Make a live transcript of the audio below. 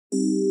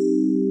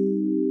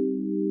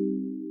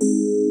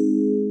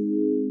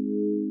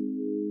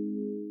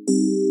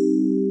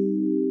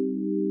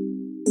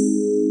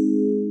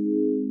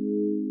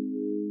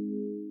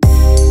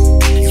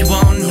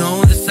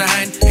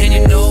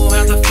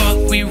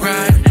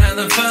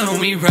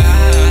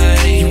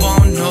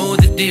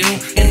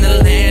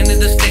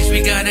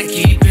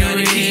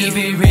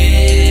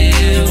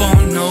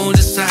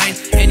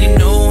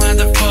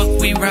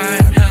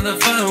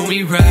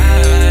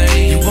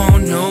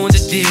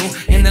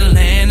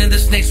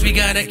snakes, we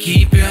gotta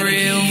keep it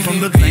real. From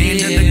the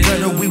land of the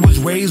gutter, we was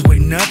raised with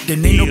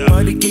nothing. Ain't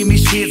nobody gave me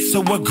shit,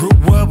 so I grew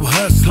up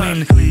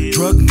hustling.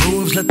 Drug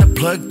moves, let the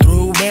plug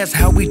through. That's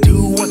how we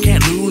do, I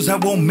can't lose. I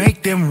won't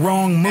make them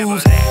wrong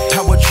moves.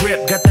 Power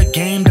trip, got the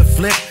game to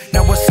flip.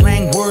 Now I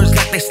slang words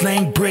like they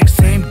slang bricks.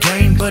 Same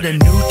game, but a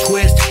new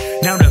twist.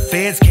 Now the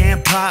feds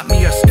can't pop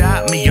me or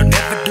stop me or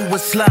never do it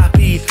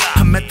sloppy.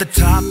 I'm at the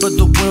top of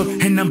the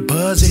world and I'm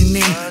buzzing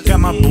in.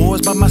 Got my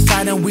boys by my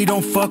side and we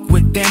don't fuck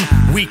with them.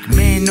 Weak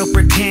men, no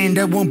pretend,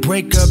 that won't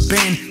break a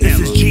bend. This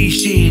is G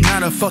shit,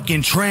 not a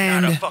fucking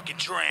trend.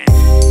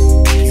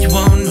 You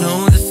won't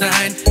know the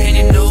side, and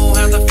you know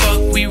how the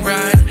fuck we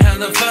ride, how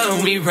the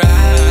fuck we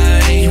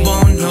ride. You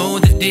won't know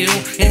the deal,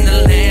 in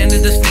the land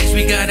of the snakes,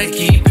 we gotta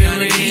keep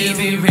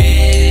it real.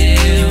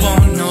 You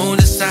won't know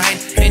the side,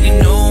 and you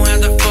know how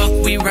the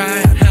fuck we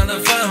ride, how the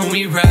fuck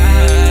we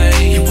ride.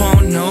 You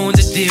won't know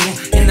the deal,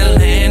 in the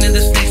land of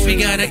the snakes, we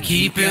gotta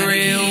keep it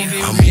real.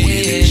 I'm with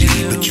the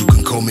G, but you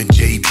can call me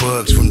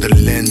J-Pukz. From the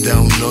land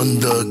down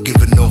under,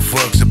 giving no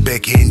fucks. I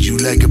backhand you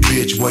like a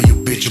bitch while you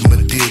bitch on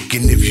my dick.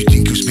 And if you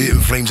think you spitting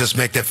flames, I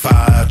smack that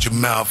fire out your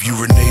mouth.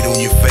 Urinate on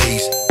your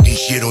face, then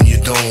shit on your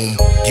dome.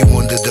 You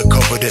under the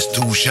cover, that's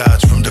 2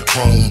 shots from the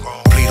chrome.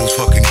 Play those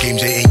fucking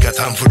games, they ain't got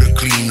time for the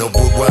clean up.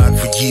 Worldwide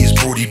for years,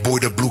 Brody boy,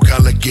 the blue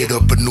collar get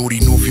up. A naughty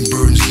north in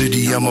Burn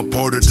City, I'm a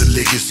part of the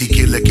legacy.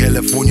 Killer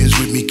Californians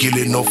with me,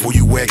 killing off all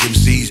you whack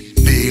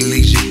MCs.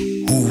 Violation.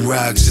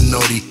 Hurox and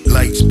naughty,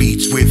 light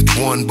speed, swift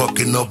one,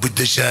 bucking up with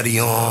the shotty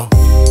on.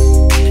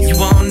 You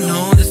won't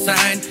know the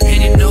side,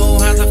 and you know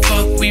how the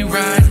fuck we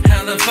ride,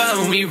 how the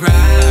fuck we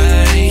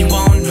ride. You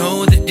won't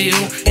know the deal,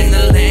 in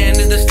the land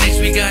of the snakes,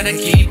 we gotta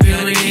keep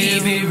it real.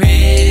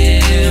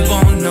 You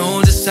won't know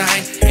the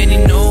side, and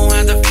you know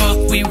how the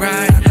fuck we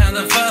ride, how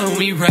the fuck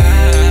we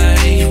ride.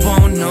 You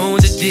won't know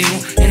the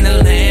deal, in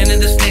the land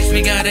of the snakes,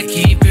 we gotta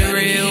keep it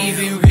real.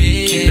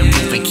 Keep it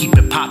moving, keep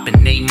it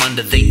poppin', name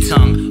under they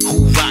tongue.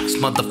 Hurox,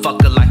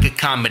 motherfucker, like a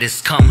comet has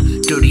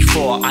come.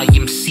 34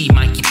 IMC,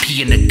 Mikey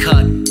P in the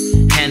cut.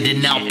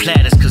 Handing out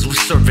platters cause we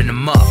serving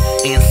them up.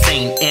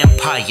 Insane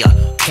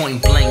empire,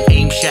 point blank,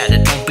 aim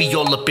shatter. Don't be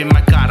all up in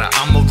my gutter.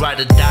 I'm a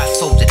ride or die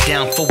soldier,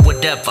 down for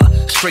whatever.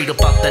 Straight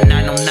up out the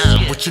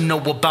 909. What you know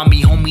about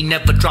me, homie?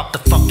 Never drop the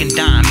fucking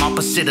dime.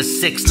 Opposite of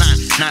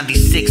 6'9",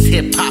 96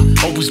 hip hop.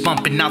 Always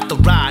bumping out the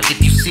ride.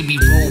 If you see me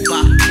roll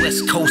by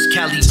West Coast,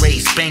 Cali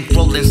race, bank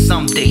rolling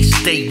someday.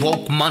 Stay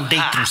woke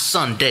Monday through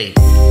Sunday.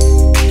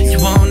 You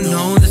won't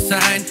know the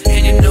side,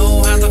 and you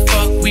know how the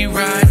fuck we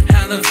ride,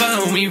 how the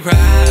fuck we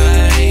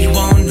ride. You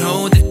won't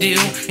know the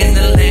deal, in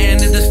the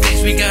land of the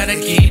snakes, we gotta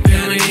keep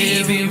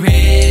it real.